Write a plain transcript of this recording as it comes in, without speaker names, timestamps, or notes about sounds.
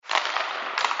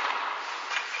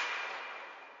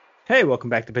Hey, welcome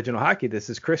back to Pigeonhole Hockey. This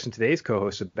is Chris and today's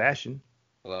co-host Sebastian.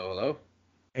 Hello, hello.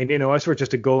 And you know us, we're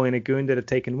just a goalie and a goon that have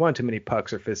taken one too many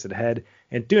pucks or fists at head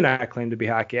and do not claim to be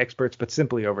hockey experts, but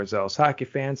simply overzealous hockey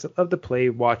fans that love to play,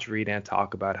 watch, read, and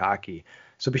talk about hockey.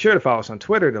 So be sure to follow us on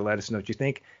Twitter to let us know what you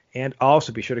think, and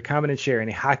also be sure to comment and share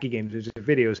any hockey games or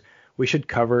videos we should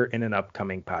cover in an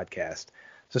upcoming podcast.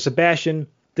 So Sebastian,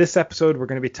 this episode we're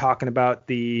going to be talking about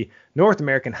the North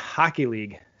American Hockey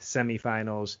League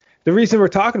semifinals. The reason we're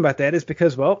talking about that is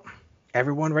because, well,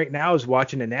 everyone right now is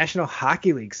watching the National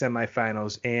Hockey League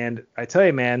semifinals. And I tell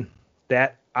you, man,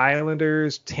 that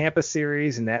Islanders Tampa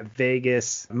series and that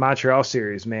Vegas Montreal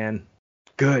series, man,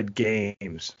 good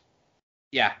games.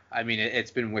 Yeah, I mean,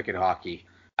 it's been wicked hockey.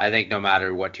 I think no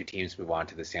matter what two teams move on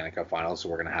to the Stanley Cup Finals,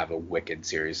 we're going to have a wicked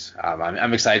series.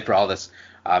 I'm excited for all this.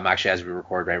 Actually, as we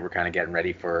record, right, we're kind of getting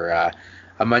ready for a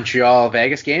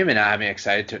Montreal-Vegas game, and I'm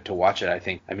excited to watch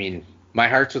it. I mean, my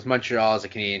heart's with Montreal as a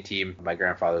Canadian team. My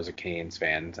grandfather was a Canadiens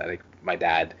fan. I think my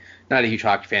dad, not a huge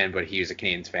hockey fan, but he was a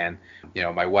Canadiens fan. You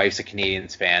know, my wife's a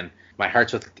Canadiens fan. My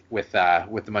heart's with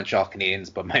the Montreal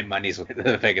Canadiens, but my money's with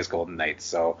the Vegas Golden Knights.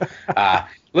 So,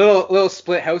 little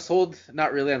split household.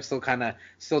 Not really. I'm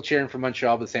still cheering for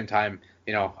Montreal, but at the same time,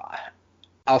 you know,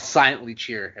 I'll silently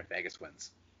cheer if Vegas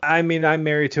wins. I mean, I'm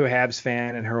married to a Habs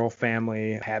fan, and her whole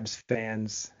family Habs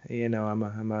fans. You know,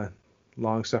 I'm a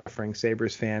long-suffering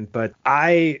Sabres fan, but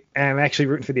I am actually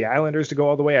rooting for the Islanders to go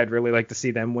all the way. I'd really like to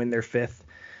see them win their fifth,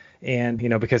 and you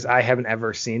know, because I haven't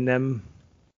ever seen them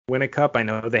win a cup. I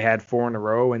know they had 4 in a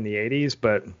row in the 80s,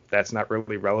 but that's not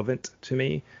really relevant to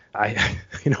me.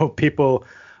 People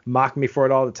mock me for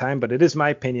it all the time, but it is my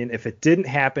opinion. If it didn't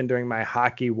happen during my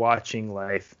hockey watching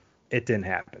life, it didn't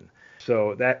happen.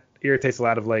 So that irritates a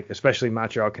lot of, like, especially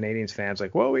Montreal Canadiens fans.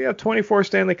 Like, well, we have 24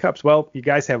 Stanley Cups. Well, you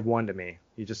guys have one to me.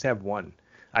 You just have one.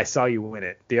 I saw you win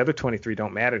it. The other 23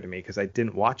 don't matter to me because I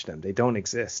didn't watch them. They don't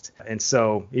exist. And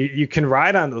so you can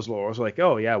ride on those laurels like,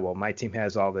 oh, yeah, well, my team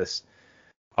has all these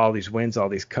wins, all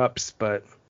these cups. But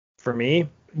for me,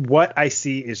 what I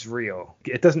see is real.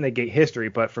 It doesn't negate history,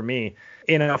 but for me,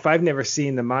 you know, if I've never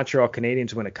seen the Montreal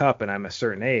Canadiens win a cup and I'm a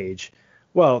certain age,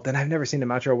 well, then I've never seen the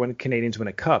Montreal Canadiens win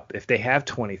a cup. If they have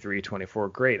 23, 24,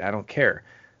 great. I don't care.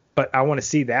 But I want to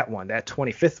see that one. That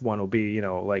 25th one will be, you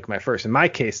know, like my first. In my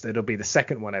case, it'll be the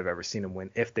second one I've ever seen them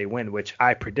win if they win, which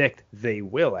I predict they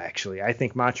will, actually. I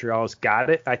think Montreal's got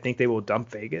it. I think they will dump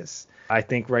Vegas. I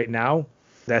think right now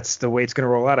that's the way it's going to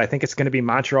roll out. I think it's going to be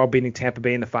Montreal beating Tampa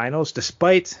Bay in the finals,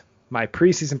 despite my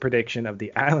preseason prediction of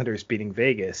the Islanders beating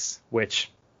Vegas,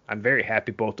 which I'm very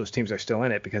happy both those teams are still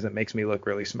in it because it makes me look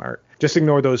really smart. Just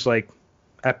ignore those like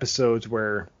episodes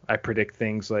where I predict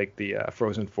things like the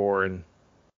Frozen Four and,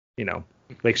 you know,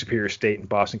 Lake Superior State and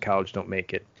Boston College don't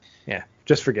make it. Yeah,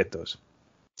 just forget those.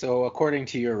 So according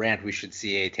to your rant, we should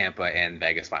see a Tampa and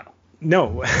Vegas final.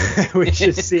 No, we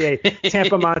should see a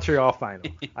Tampa-Montreal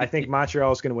final. I think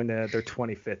Montreal is going to win their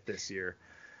 25th this year.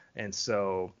 And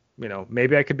so, you know,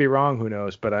 maybe I could be wrong. Who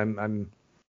knows? But I'm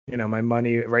you know, my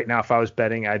money right now, if I was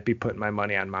betting, I'd be putting my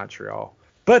money on Montreal.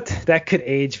 But that could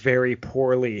age very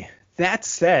poorly. That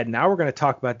said, now we're going to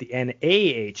talk about the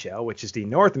NAHL, which is the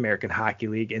North American Hockey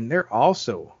League, and they're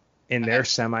also in their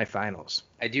semifinals.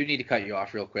 I do need to cut you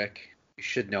off real quick. You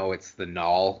should know it's the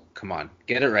NAHL. Come on,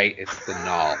 get it right. It's the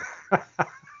NAHL.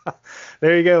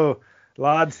 There you go,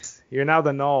 lads. You're now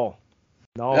the NAHL.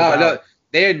 No,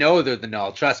 they know they're the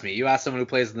NAHL. Trust me. You ask someone who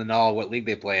plays in the NAHL what league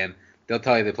they play in, they'll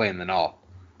tell you they play in the NAHL.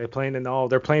 They play in the NAHL.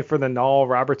 They're playing for the NAHL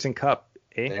Robertson Cup.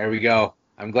 Eh? There we go.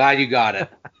 I'm glad you got it.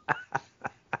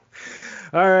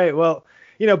 All right. Well,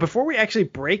 you know, before we actually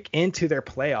break into their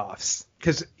playoffs,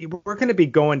 because we're going to be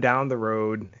going down the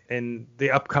road in the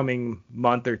upcoming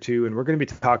month or two, and we're going to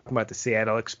be talking about the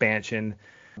Seattle expansion.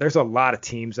 There's a lot of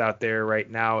teams out there right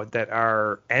now that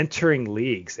are entering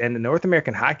leagues, and the North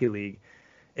American Hockey League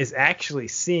is actually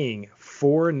seeing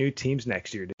 4 new teams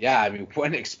next year. Yeah, I mean, what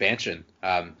an expansion.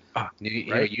 Right? You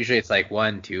know, usually it's like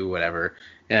 1, 2, whatever.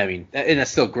 And I mean, and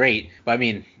that's still great. But I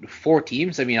mean, 4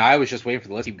 teams. I mean, I was just waiting for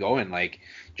the list to keep going. Like,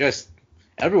 just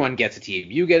everyone gets a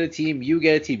team. You get a team. You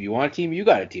get a team. You want a team. You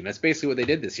got a team. That's basically what they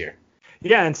did this year.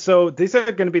 Yeah, and so these are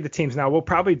going to be the teams. Now, we'll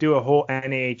probably do a whole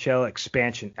NAHL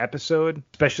expansion episode,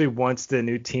 especially once the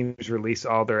new teams release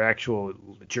all their actual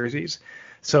jerseys.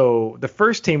 So the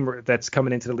first team that's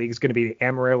coming into the league is going to be the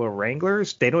Amarillo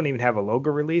Wranglers. They don't even have a logo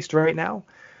released right now.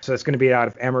 So it's going to be out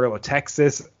of Amarillo,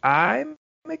 Texas. I'm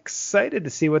excited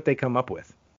to see what they come up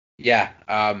with. Yeah,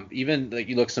 even like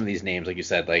you look at some of these names, like you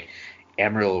said, like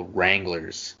Amarillo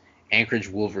Wranglers, Anchorage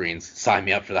Wolverines. Sign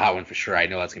me up for that one for sure. I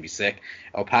know that's going to be sick.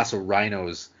 El Paso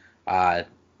Rhinos,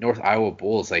 North Iowa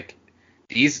Bulls. Like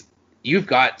these, you've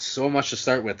got so much to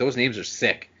start with. Those names are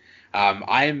sick.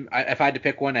 If I had to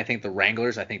pick one, I think the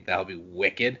Wranglers. I think that'll be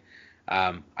wicked.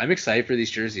 I'm excited for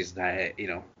these jerseys. They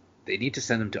need to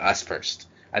send them to us first.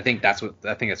 I think that's what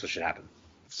should happen.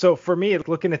 So for me,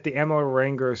 looking at the Amarillo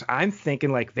Wranglers, I'm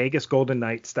thinking like Vegas Golden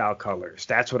Knight style colors.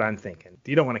 That's what I'm thinking.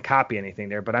 You don't want to copy anything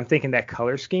there, but I'm thinking that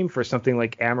color scheme for something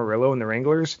like Amarillo and the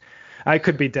Wranglers. I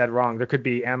could be dead wrong. There could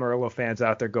be Amarillo fans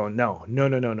out there going, no.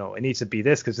 It needs to be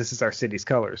this because this is our city's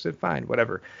colors. Fine,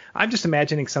 whatever. I'm just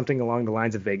imagining something along the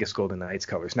lines of Vegas Golden Knights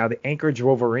colors. Now, the Anchorage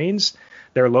Wolverines,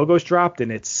 their logo's dropped,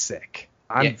 and it's sick.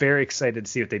 I'm very excited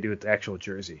to see what they do with the actual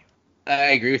jersey.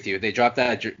 I agree with you. They dropped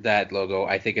that logo.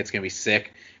 I think it's going to be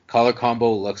sick. Color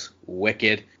combo looks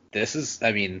wicked.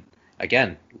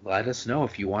 Again, let us know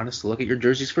if you want us to look at your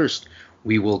jerseys first.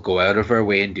 We will go out of our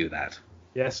way and do that.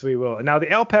 Yes, we will. Now, the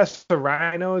El Paso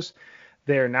Rhinos,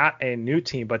 they're not a new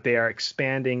team, but they are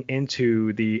expanding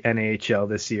into the NAHL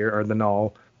this year, or the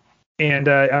NAHL. And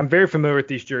I'm very familiar with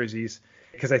these jerseys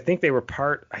because I think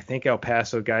El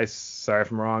Paso, guys, sorry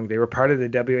if I'm wrong, they were part of the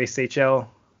WSHL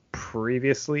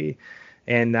previously.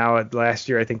 And now last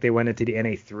year, I think they went into the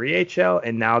NA3HL,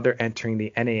 and now they're entering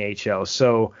the NAHL.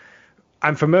 So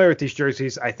I'm familiar with these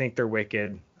jerseys. I think they're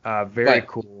wicked. Very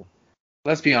cool.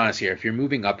 Let's be honest here. If you're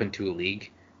moving up into a league,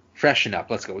 freshen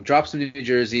up. Let's go. Drop some new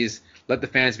jerseys. Let the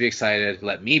fans be excited.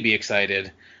 Let me be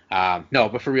excited. No,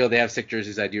 but for real, they have sick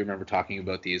jerseys. I do remember talking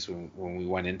about these when we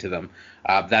went into them.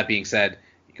 That being said,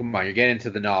 come on, you're getting into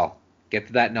the NAHL. Get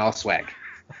to that NAHL swag.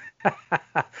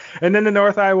 And then the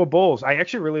North Iowa Bulls. I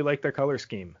actually really like their color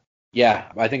scheme.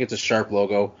 Yeah, I think it's a sharp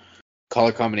logo.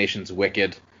 Color combination's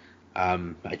wicked.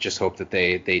 I just hope that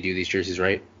they do these jerseys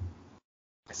right.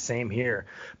 Same here.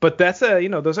 But that's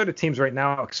those are the teams right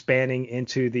now expanding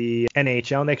into the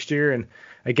NHL next year. And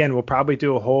again, we'll probably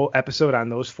do a whole episode on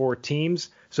those 4 teams.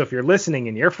 So if you're listening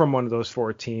and you're from one of those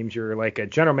 4 teams, you're like a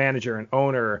general manager, an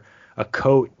owner, a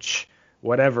coach,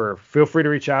 whatever, feel free to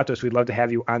reach out to us. We'd love to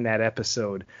have you on that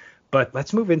episode. But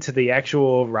let's move into the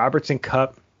actual Robertson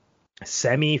Cup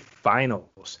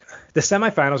semifinals. The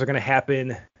semifinals are going to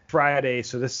happen Friday.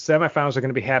 So the semifinals are going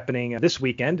to be happening this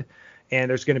weekend. And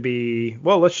there's going to be,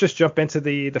 let's just jump into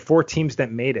the 4 teams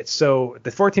that made it. So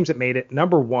the 4 teams that made it,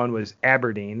 number 1 was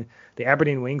Aberdeen, the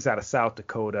Aberdeen Wings out of South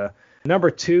Dakota.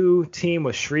 Number 2 team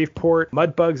was Shreveport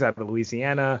Mudbugs out of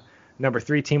Louisiana. Number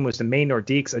 3 team was the Maine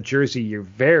Nordiques, a jersey you're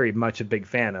very much a big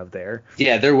fan of there.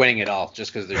 Yeah, they're winning it all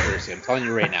just because of their jersey. I'm telling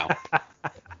you right now.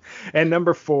 And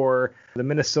number 4, the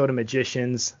Minnesota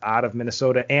Magicians out of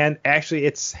Minnesota. And actually,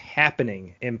 it's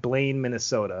happening in Blaine,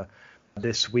 Minnesota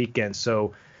this weekend.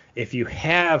 So if you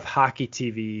have hockey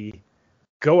TV,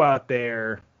 go out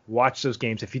there, watch those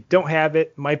games. If you don't have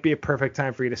it, might be a perfect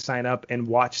time for you to sign up and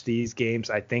watch these games.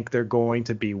 I think they're going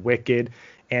to be wicked.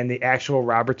 And the actual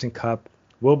Robertson Cup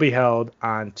will be held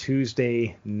on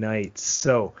Tuesday nights.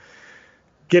 So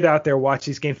get out there, watch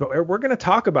these games. But we're going to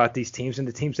talk about these teams and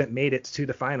the teams that made it to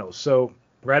the finals. So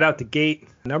right out the gate,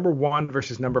 number 1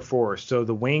 versus number 4. So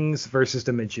the Wings versus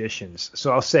the Magicians.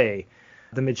 So I'll say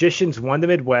the Magicians won the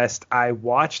Midwest. I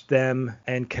watched them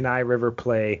and Kenai River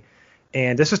play,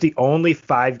 and this was the only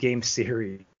 5-game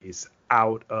series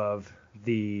out of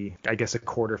the, I guess, the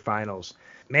quarterfinals.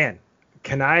 Man,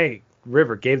 Kenai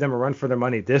River gave them a run for their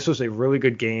money. This was a really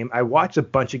good game. I watched a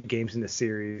bunch of games in the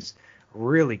series.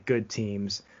 Really good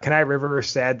teams. Kenai River,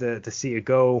 sad to see it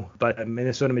go, but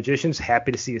Minnesota Magicians,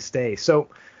 happy to see it stay. So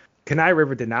Kenai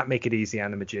River did not make it easy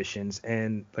on the Magicians,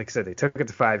 and like I said, they took it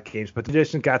to 5 games, but the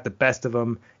Magicians got the best of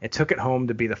them and took it home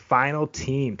to be the final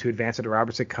team to advance to the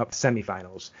Robertson Cup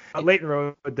semifinals. Layton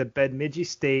Road, the Bemidji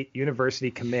State University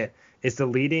commit, is the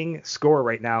leading scorer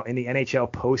right now in the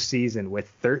NHL postseason with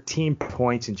 13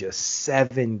 points in just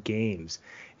 7 games.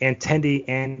 And Tendy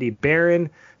Andy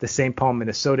Barron, the St. Paul,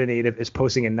 Minnesota native, is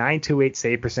posting a .928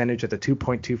 save percentage with a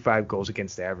 2.25 goals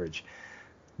against average.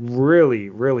 Really,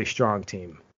 really strong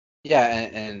team. Yeah,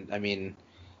 and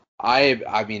I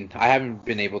haven't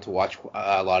been able to watch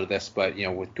a lot of this, but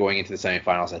with going into the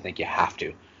semifinals, I think you have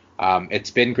to. It's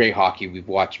been great hockey. We've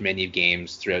watched many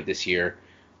games throughout this year,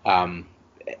 and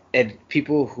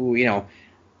people who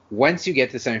once you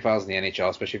get to the semifinals in the NHL,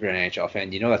 especially if you're an NHL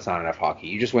fan, that's not enough hockey.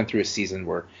 You just went through a season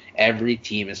where every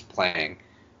team is playing.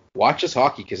 Watch this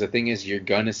hockey, because the thing is, you're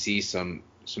gonna see some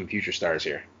future stars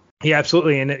here. Yeah,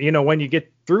 absolutely. And, when you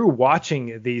get through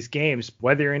watching these games,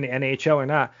 whether you're in the NHL or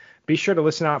not, be sure to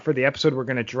listen out for the episode we're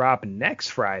going to drop next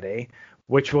Friday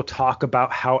which will talk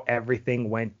about how everything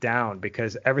went down,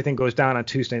 because everything goes down on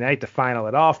Tuesday night to final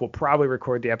it off. We'll probably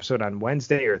record the episode on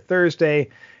Wednesday or Thursday,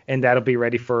 and that'll be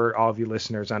ready for all of you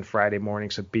listeners on Friday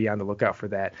morning, so be on the lookout for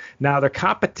that. Now, their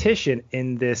competition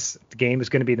in this game is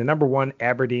going to be the number 1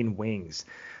 Aberdeen Wings.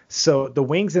 So the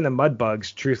Wings and the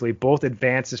Mudbugs, truthfully, both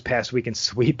advanced this past week in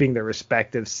sweeping their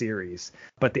respective series.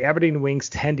 But the Aberdeen Wings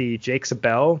tendee, Jake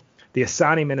Sabel, the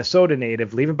Asani, Minnesota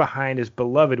native, leaving behind his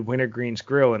beloved Wintergreen's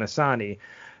Grill in Asani,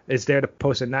 is there to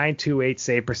post a .928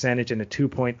 save percentage and a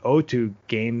 2.02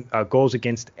 game goals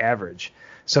against average.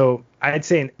 So I'd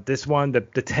say in this one, the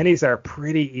tendies are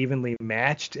pretty evenly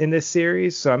matched in this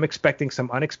series. So I'm expecting some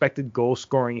unexpected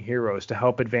goal-scoring heroes to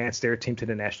help advance their team to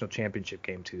the national championship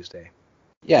game Tuesday.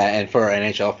 Yeah, and for our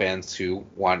NHL fans who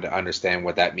want to understand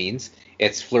what that means,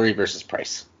 it's Fleury versus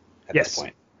Price at this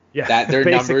point. Yeah, that their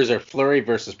numbers are Fleury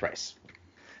versus Price.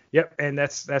 Yep, and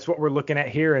that's what we're looking at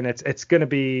here, and it's going to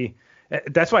be.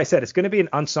 That's why I said it's going to be an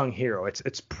unsung hero.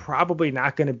 It's probably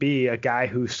not going to be a guy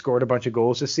who scored a bunch of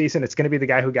goals this season. It's going to be the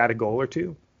guy who got a goal or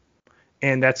two,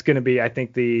 and that's going to be, I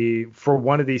think, for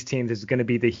one of these teams is going to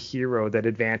be the hero that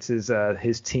advances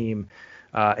his team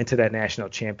into that national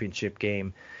championship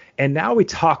game. And now we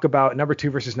talk about number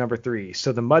 2 versus number 3.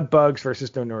 So the Mudbugs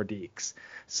versus the Nordiques.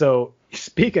 So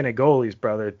speaking of goalies,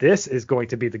 brother, this is going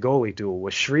to be the goalie duel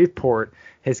with Shreveport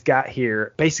has got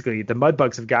here. Basically, the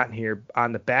Mudbugs have gotten here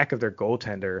on the back of their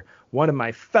goaltender, one of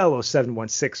my fellow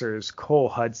 716ers, Cole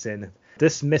Hudson.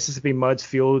 This Mississippi Muds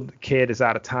Field kid is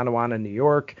out of Tonawanda, New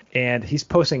York, and he's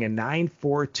posting a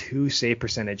 .942 save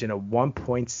percentage and a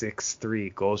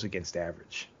 1.63 goals against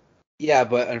average. Yeah,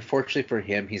 but unfortunately for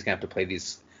him, he's going to have to play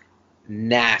these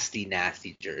nasty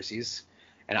jerseys,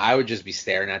 and I would just be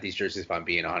staring at these jerseys if I'm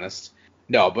being honest.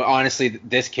 No, but honestly,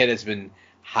 this kid has been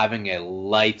having a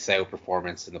lights out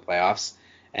performance in the playoffs,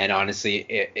 and honestly,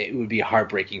 it would be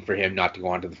heartbreaking for him not to go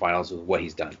on to the finals with what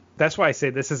he's done. That's why I say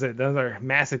this is another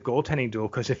massive goaltending duel,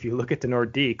 because if you look at the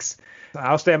Nordiques,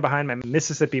 I'll stand behind my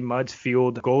Mississippi Muds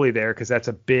Field goalie there, because that's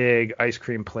a big ice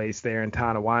cream place there in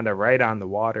Tonawanda, right on the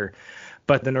water.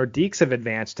 But the Nordiques have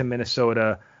advanced to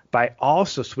Minnesota by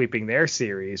also sweeping their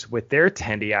series with their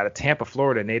attendee out of Tampa,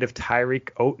 Florida, native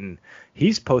Tyreek Oaten.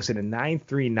 He's posted a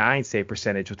 .939 save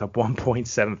percentage with a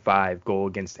 1.75 goal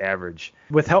against average.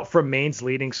 With help from Maine's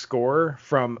leading scorer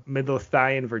from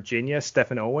Midlothian, Virginia,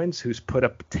 Stephen Owens, who's put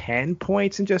up 10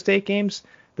 points in just 8 games,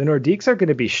 the Nordiques are going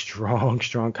to be strong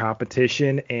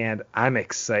competition, and I'm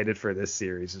excited for this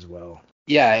series as well.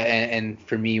 Yeah, and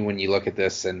for me, when you look at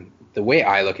this, and the way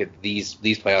I look at these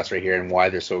playoffs right here and why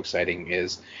they're so exciting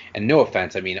is, and no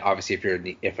offense, I mean,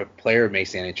 obviously if a player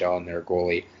makes the NHL and they're a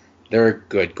goalie, they're a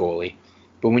good goalie.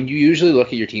 But when you usually look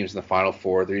at your teams in the Final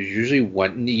Four, there's usually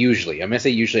one. Usually, I'm gonna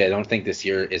say usually. I don't think this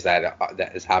year is that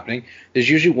is happening. There's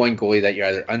usually one goalie that you're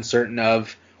either uncertain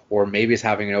of, or maybe is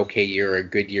having an okay year or a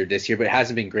good year this year, but it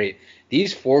hasn't been great.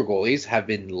 These 4 goalies have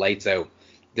been lights out.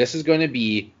 This is going to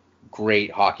be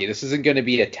great hockey. This isn't going to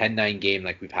be a 10-9 game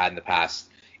like we've had in the past.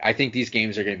 I think these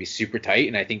games are going to be super tight,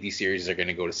 and I think these series are going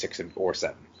to go to 6 or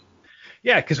 7.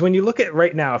 Yeah, because when you look at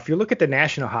right now, if you look at the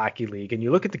National Hockey League and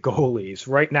you look at the goalies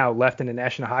right now left in the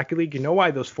National Hockey League, you know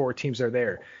why those 4 teams are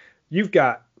there. You've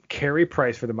got Carey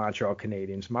Price for the Montreal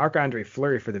Canadiens, Marc-Andre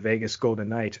Fleury for the Vegas Golden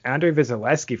Knights, Andrei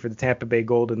Vasilevsky for the Tampa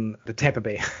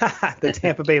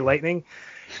Bay Lightning.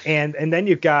 And then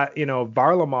you've got,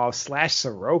 Varlamov /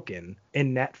 Sorokin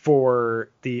in net for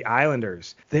the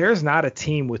Islanders. There's not a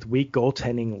team with weak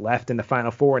goaltending left in the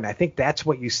Final Four, and I think that's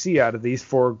what you see out of these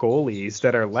 4 goalies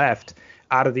that are left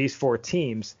out of these 4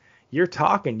 teams. You've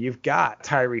got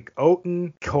Tyreek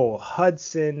Oaten, Cole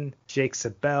Hudson, Jake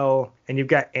Sabel, and you've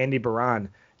got Andy Baran.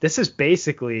 This is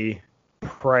basically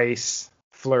Price,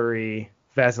 Fleury,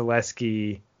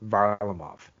 Vasilevsky,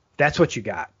 Varlamov. That's what you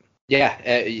got. Yeah,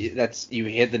 you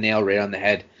hit the nail right on the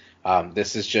head.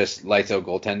 This is just lights out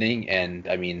goaltending, and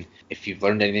I mean, if you've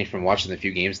learned anything from watching the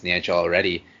few games in the NHL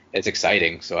already, it's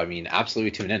exciting. So I mean,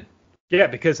 absolutely tune in. Yeah,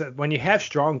 because when you have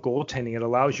strong goaltending, it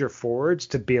allows your forwards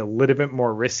to be a little bit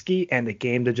more risky and the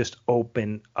game to just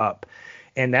open up.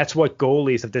 And that's what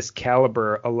goalies of this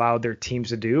caliber allow their teams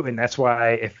to do. And that's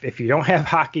why if you don't have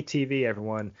Hockey TV,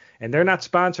 everyone, and they're not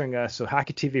sponsoring us, so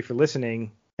Hockey TV for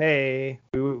listening, hey,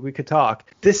 we could talk.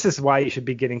 This is why you should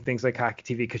be getting things like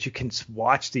Hockey TV, because you can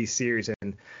watch these series.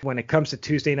 And when it comes to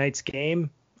Tuesday night's game,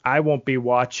 I won't be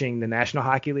watching the National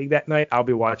Hockey League that night. I'll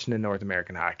be watching the North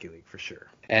American Hockey League for sure.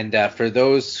 And for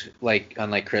those,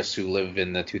 unlike Chris, who live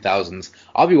in the 2000s,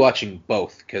 I'll be watching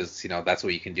both because, that's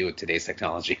what you can do with today's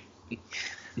technology.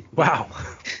 Wow.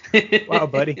 Wow,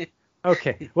 buddy.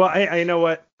 Okay. Well, I know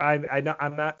what I'm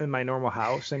not in my normal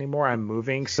house anymore. I'm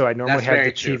moving, so I normally That's have the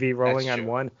very true. TV That's rolling on true.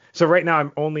 one. So right now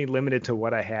I'm only limited to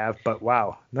what I have. But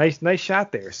wow, nice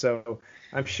shot there. So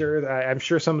I'm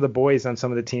sure some of the boys on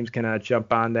some of the teams can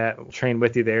jump on that train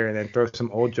with you there and then throw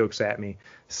some old jokes at me.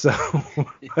 So,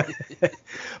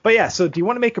 but yeah. So do you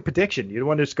want to make a prediction? You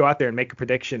want to just go out there and make a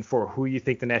prediction for who you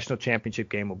think the national championship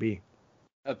game will be?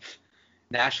 Uh,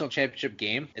 National championship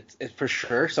game, it's for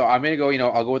sure. So I'm gonna go.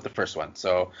 I'll go with the first one.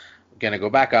 So I'm gonna go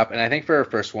back up, and I think for our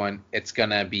first one,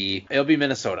 it'll be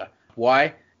Minnesota.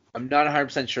 Why? I'm not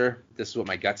 100% sure. This is what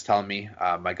my gut's telling me.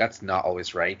 My gut's not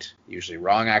always right. Usually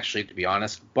wrong, actually, to be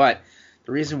honest. But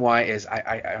the reason why is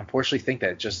I unfortunately think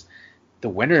that just the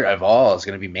winner of all is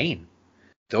gonna be Maine.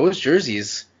 Those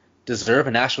jerseys deserve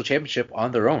a national championship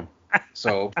on their own.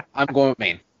 So I'm going with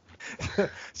Maine.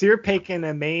 So you're picking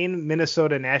a Maine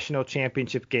Minnesota national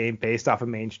championship game based off of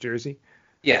Maine's jersey?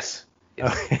 Yes.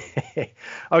 Yes. Okay.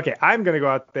 Okay, I'm going to go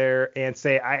out there and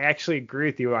say I actually agree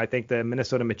with you. I think the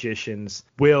Minnesota Magicians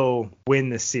will win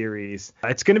the series.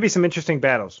 It's going to be some interesting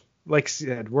battles. Like I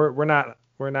said, we're not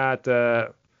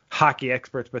hockey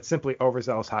experts, but simply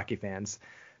overzealous hockey fans.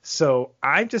 So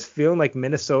I'm just feeling like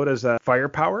Minnesota's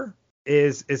firepower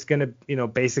is going to,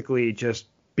 basically just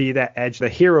be that edge. The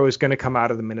hero is going to come out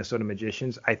of the Minnesota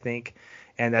Magicians, I think,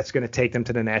 and that's going to take them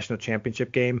to the national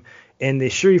championship game. In the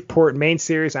Shreveport Maine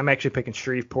series, I'm actually picking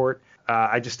Shreveport.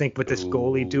 I just think with this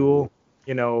goalie Ooh.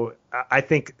 duel, I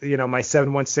think, my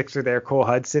 7-1-6er there, Cole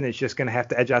Hudson, is just going to have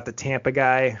to edge out the Tampa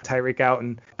guy, Tyreek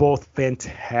Outen. Both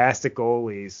fantastic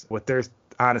goalies.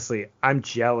 Honestly, I'm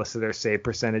jealous of their save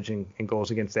percentage and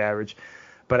goals against average.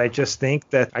 But I just think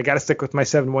that I got to stick with my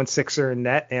 7-1-6er in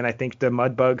net, and I think the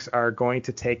Mudbugs are going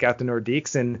to take out the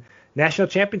Nordiques in national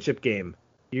championship game.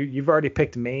 You've already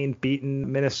picked Maine beating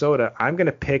Minnesota. I'm going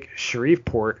to pick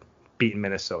Shreveport beating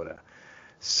Minnesota.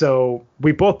 So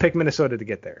we both picked Minnesota to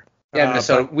get there. Yeah,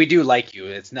 Minnesota, But we do like you.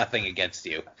 It's nothing against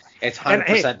you. It's and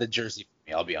hey, 100% the jersey for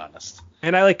me, I'll be honest.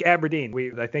 and I like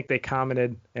Aberdeen. I think they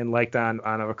commented and liked on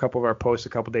a couple of our posts a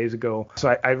couple days ago.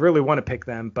 So I really want to pick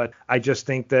them, but I just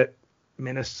think that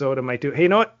Minnesota might do. Hey, you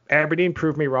know what? Aberdeen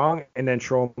proved me wrong and then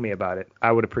troll me about it.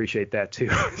 I would appreciate that too.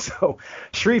 So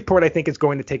Shreveport, I think, is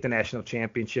going to take the national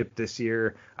championship this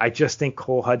year. I just think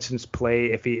Cole Hudson's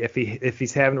play, if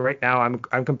he's having right now,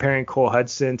 I'm comparing Cole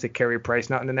Hudson to Carey Price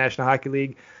not in the National Hockey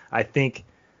League. I think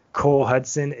Cole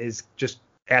Hudson is just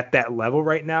at that level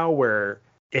right now where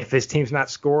if his team's not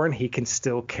scoring, he can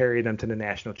still carry them to the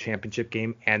national championship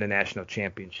game and a national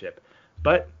championship.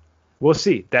 But we'll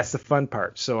see. That's the fun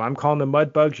part. So I'm calling the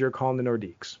Mudbugs. You're calling the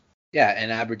Nordiques. Yeah,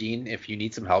 and Aberdeen, if you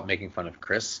need some help making fun of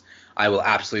Chris, I will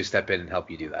absolutely step in and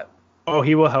help you do that. Oh,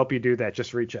 he will help you do that.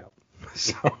 Just reach out.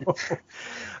 So,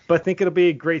 but I think it'll be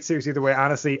a great series either way.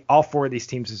 Honestly, all four of these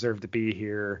teams deserve to be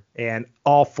here, and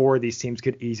all four of these teams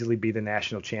could easily be the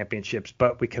national championships,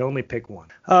 but we can only pick one.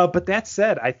 But that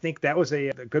said, I think that was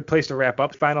a good place to wrap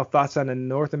up. Final thoughts on the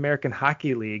North American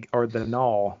Hockey League, or the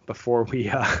NAHL, before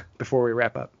we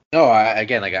wrap up. No,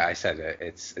 again, like I said,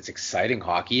 it's exciting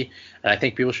hockey, and I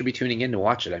think people should be tuning in to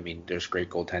watch it. I mean, there's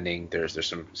great goaltending.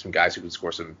 There's some guys who can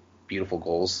score some beautiful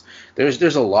goals.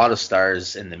 There's a lot of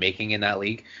stars in the making in that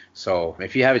league. So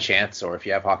if you have a chance, or if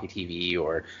you have Hockey TV,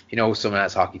 or someone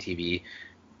has Hockey TV,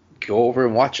 go over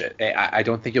and watch it. I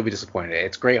don't think you'll be disappointed.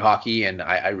 It's great hockey, and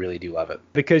I really do love it.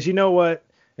 Because you know what?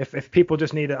 If people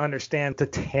just need to understand the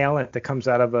talent that comes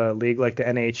out of a league like the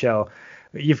NHL,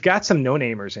 you've got some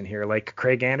no-namers in here like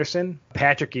Craig Anderson,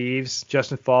 Patrick Eaves,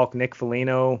 Justin Falk, Nick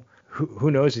Foligno.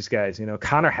 Who knows these guys?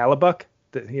 Connor Hellebuck.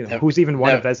 Who's even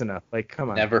won a Vezina? Like, come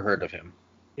on. Never heard of him.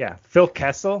 Yeah, Phil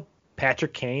Kessel,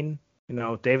 Patrick Kane,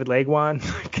 David Legwan,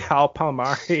 Cal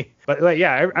Palmieri. But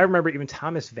yeah, I remember even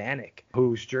Thomas Vanek,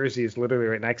 whose jersey is literally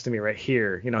right next to me right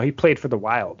here. He played for the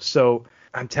Wild. So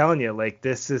I'm telling you, like,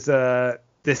 this is a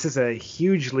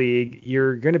huge league.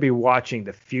 You're going to be watching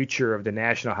the future of the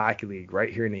National Hockey League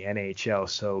right here in the NHL.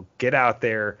 So get out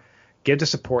there, give the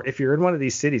support. If you're in one of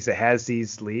these cities that has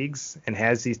these leagues and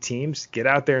has these teams, get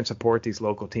out there and support these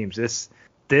local teams. This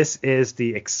is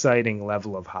the exciting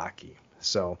level of hockey.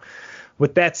 So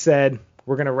with that said,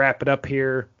 we're going to wrap it up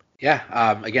here.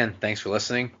 Yeah. Again, thanks for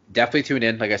listening. Definitely tune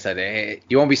in. Like I said,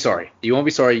 you won't be sorry. You won't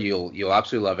be sorry. You'll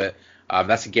absolutely love it.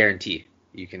 That's a guarantee.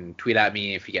 You can tweet at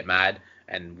me if you get mad,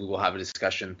 and we will have a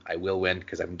discussion. I will win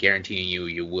because I'm guaranteeing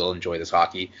you will enjoy this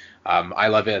hockey. I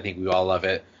love it. I think we all love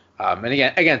it. And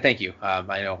again, thank you.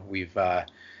 I know we've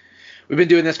been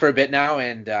doing this for a bit now,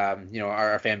 and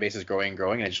our fan base is growing and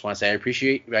growing. I just want to say I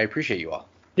appreciate you all.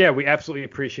 Yeah, we absolutely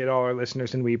appreciate all our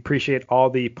listeners, and we appreciate all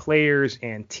the players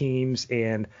and teams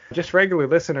and just regular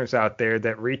listeners out there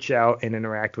that reach out and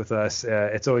interact with us.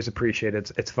 It's always appreciated.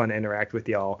 It's fun to interact with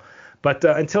y'all. But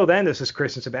until then, this is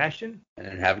Chris and Sebastian.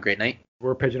 And have a great night.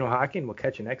 We're Pigeonhole Hockey, and we'll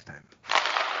catch you next time.